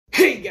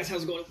Hey guys,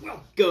 how's it going?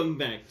 Welcome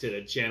back to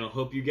the channel.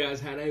 Hope you guys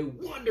had a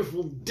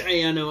wonderful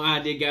day. I know I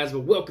did, guys, but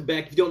welcome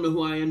back. If you don't know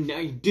who I am, now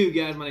you do,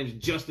 guys. My name is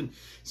Justin.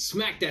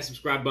 Smack that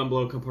subscribe button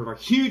below. Become part of our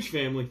huge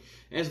family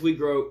as we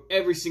grow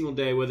every single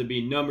day, whether it be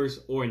in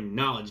numbers or in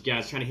knowledge,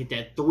 guys. Trying to hit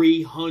that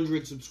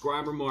 300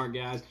 subscriber mark,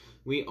 guys.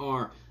 We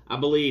are, I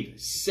believe,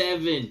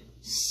 seven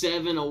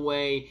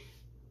away.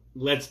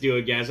 Let's do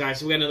it, guys. All right,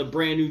 so we got another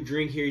brand new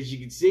drink here, as you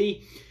can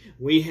see.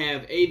 We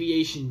have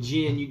Aviation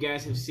Gin. You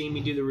guys have seen me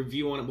do the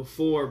review on it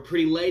before.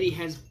 Pretty Lady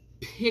has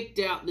picked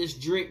out this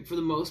drink for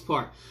the most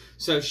part.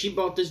 So she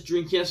bought this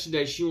drink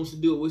yesterday. She wants to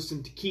do it with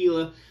some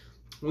tequila.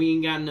 We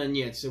ain't got none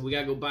yet, so we got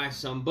to go buy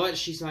some. But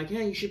she's like,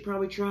 hey, you should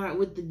probably try it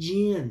with the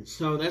gin.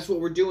 So that's what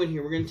we're doing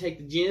here. We're going to take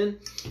the gin.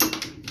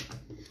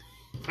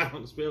 I don't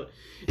want to spill it.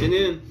 And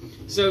then,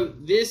 so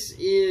this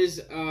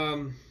is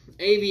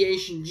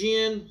Aviation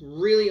Gin.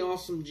 Really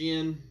awesome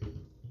gin.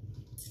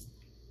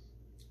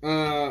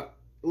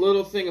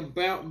 Little thing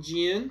about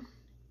gin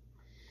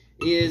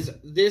is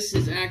this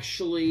is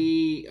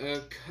actually, I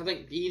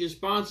think either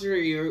sponsor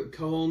or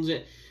co-owns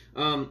it,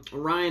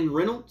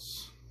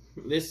 Reynolds.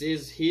 This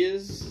is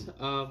his,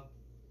 so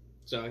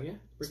yeah,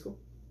 pretty cool.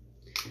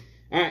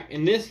 Alright,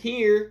 and this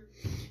here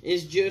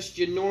is just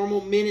your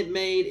normal Minute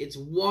Maid. It's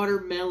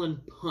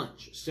watermelon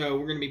punch. So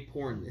we're going to be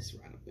pouring this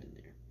right up in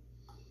there.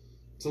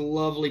 It's a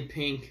lovely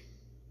pink.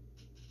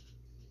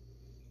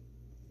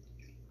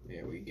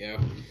 There we go.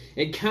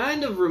 It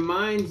kind of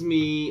reminds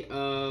me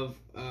of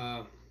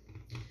the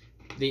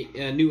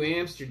New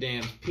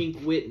Amsterdam's Pink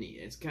Whitney.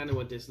 It's kind of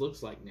what this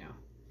looks like now.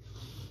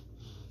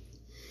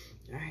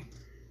 All right.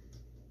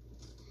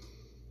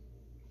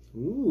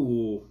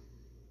 Ooh.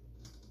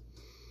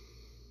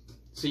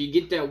 So you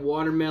get that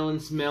watermelon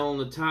smell on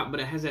the top, but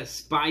it has that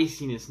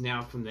spiciness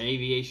now from the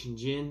Aviation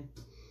Gin.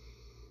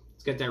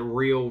 It's got that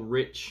real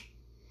rich,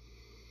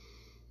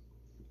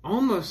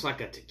 almost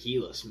like a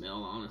tequila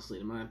smell, honestly,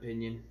 in my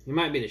opinion. It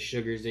might be the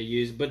sugars they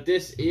use, but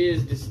this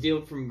is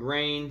distilled from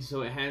grain,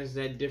 so it has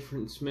that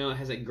different smell. It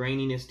has that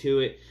graininess to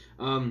it.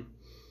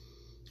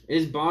 It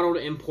is bottled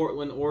in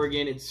Portland,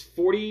 Oregon. It's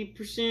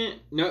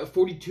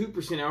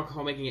 42%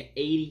 alcohol, making it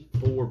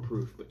 84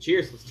 proof. But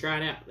cheers, let's try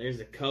it out. There's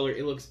the color.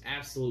 It looks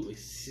absolutely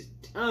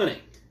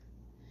stunning.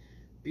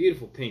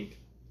 Beautiful pink.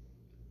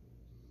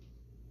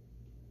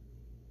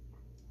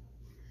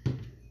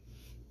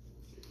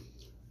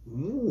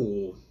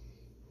 Ooh.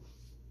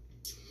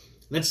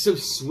 That's so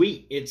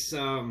sweet. It's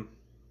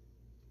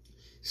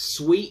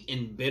sweet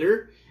and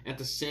bitter at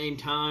the same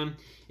time.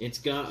 It's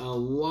got a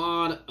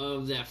lot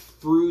of that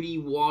fruity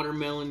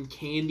watermelon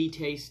candy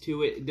taste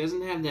to it. It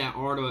doesn't have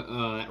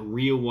that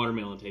real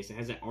watermelon taste. It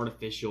has that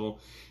artificial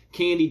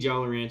candy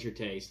Jolly Rancher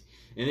taste.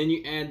 And then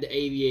you add the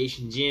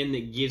Aviation Gin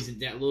that gives it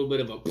that little bit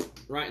of a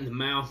right in the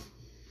mouth.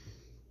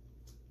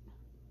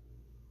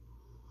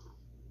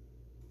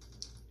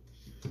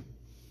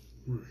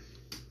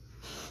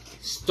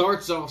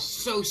 Starts off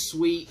so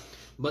sweet,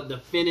 but the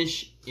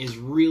finish is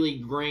really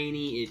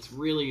grainy. It's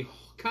really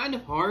kind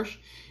of harsh.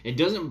 It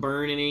doesn't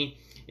burn any.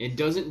 It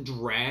doesn't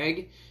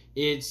drag.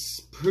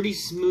 It's pretty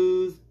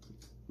smooth,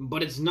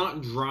 but it's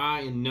not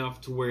dry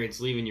enough to where it's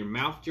leaving your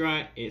mouth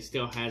dry. It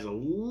still has a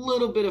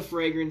little bit of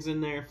fragrance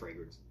in there.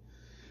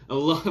 A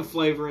lot of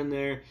flavor in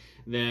there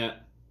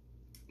that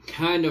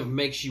kind of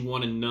makes you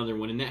want another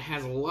one, and that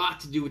has a lot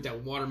to do with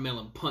that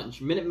watermelon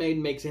punch. Minute Maid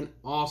makes an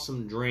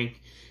awesome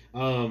drink.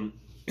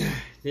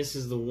 This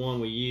is the one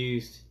we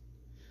used,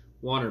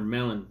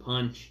 watermelon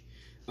punch.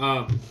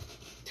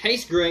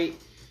 Tastes great,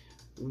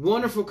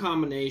 wonderful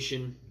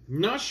combination.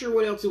 Not sure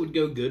what else it would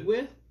go good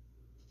with.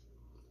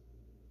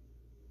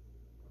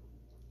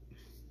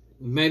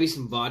 Maybe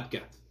some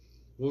vodka.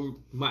 We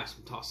might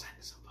toss that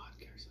into some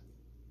vodka or something.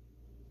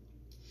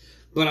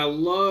 But I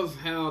love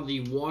how the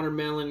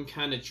watermelon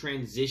kind of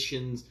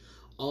transitions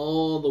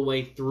all the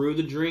way through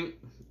the drink.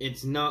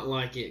 It's not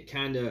like it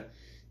kind of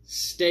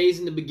stays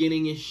in the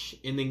beginning-ish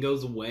and then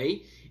goes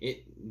away.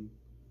 It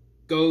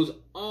goes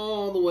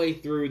all the way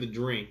through the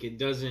drink. It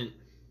doesn't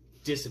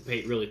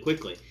dissipate really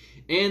quickly.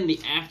 And the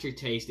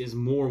aftertaste is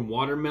more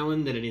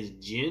watermelon than it is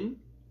gin.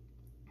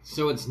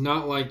 So it's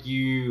not like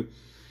you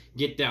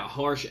get that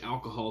harsh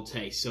alcohol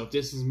taste. So if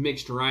this is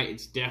mixed right,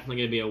 it's definitely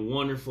going to be a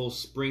wonderful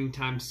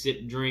springtime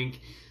sip drink.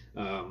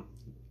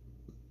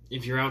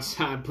 If you're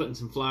outside putting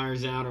some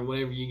flyers out or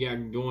whatever you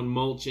got going,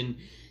 mulching,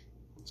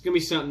 it's going to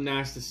be something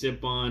nice to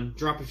sip on.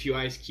 Drop a few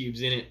ice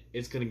cubes in it.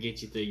 It's going to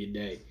get you through your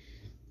day.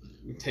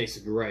 It tastes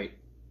great.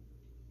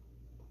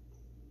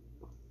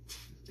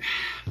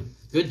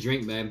 Good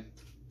drink, babe.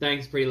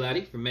 Thanks, Pretty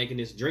Lady, for making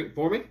this drink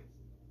for me.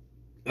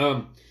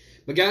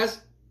 But guys,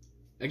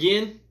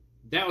 again,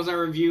 that was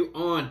our review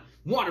on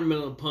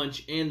Watermelon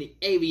Punch and the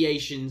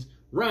Aviation's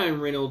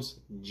Reynolds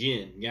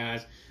Gin,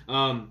 guys.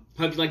 Hope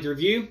you liked the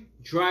review.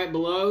 Try it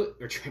below,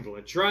 or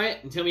try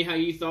it and tell me how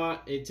you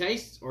thought it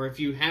tastes, or if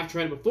you have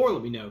tried it before,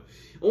 let me know.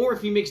 Or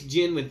if you mix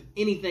gin with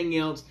anything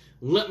else,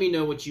 let me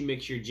know what you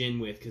mix your gin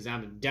with, because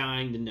I'm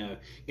dying to know.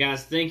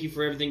 Guys, thank you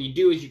for everything you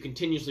do as you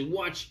continuously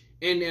watch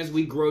and as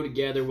we grow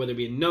together, whether it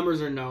be in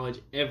numbers or knowledge,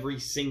 every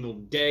single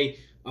day.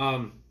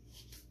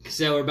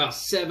 So we're about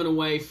 7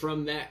 away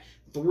from that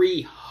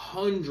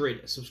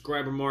 300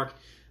 subscriber mark.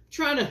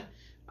 I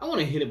want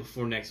to hit it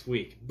before next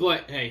week.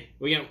 But hey,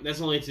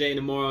 that's only today and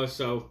tomorrow,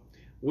 so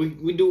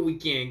we do what we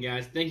can,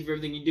 guys. Thank you for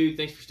everything you do.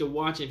 Thanks for still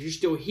watching. If you're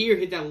still here,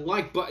 hit that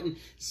like button,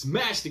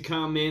 smash the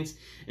comments,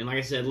 and like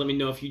I said, let me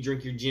know if you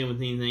drink your gin with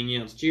anything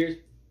else. Cheers.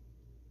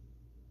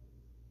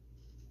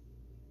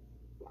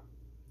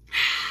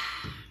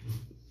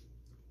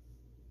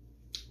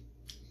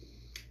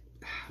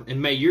 And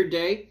may your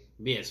day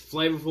be as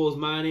flavorful as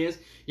mine is.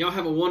 Y'all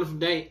have a wonderful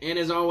day. And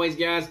as always,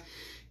 guys,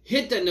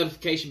 hit that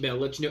notification bell.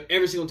 Let you know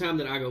every single time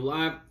that I go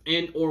live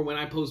and or when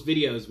I post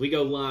videos. We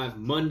go live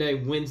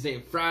Monday, Wednesday,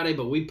 and Friday,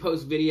 but we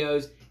post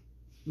videos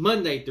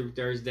Monday through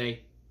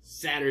Thursday,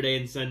 Saturday,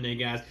 and Sunday,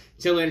 guys.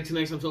 Till later, till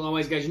next time, till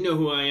always, guys, you know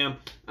who I am.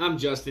 I'm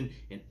Justin,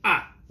 and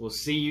I will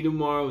see you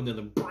tomorrow with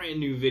another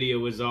brand new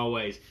video as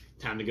always.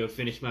 Time to go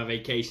finish my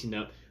vacation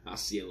up. I'll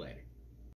see you later.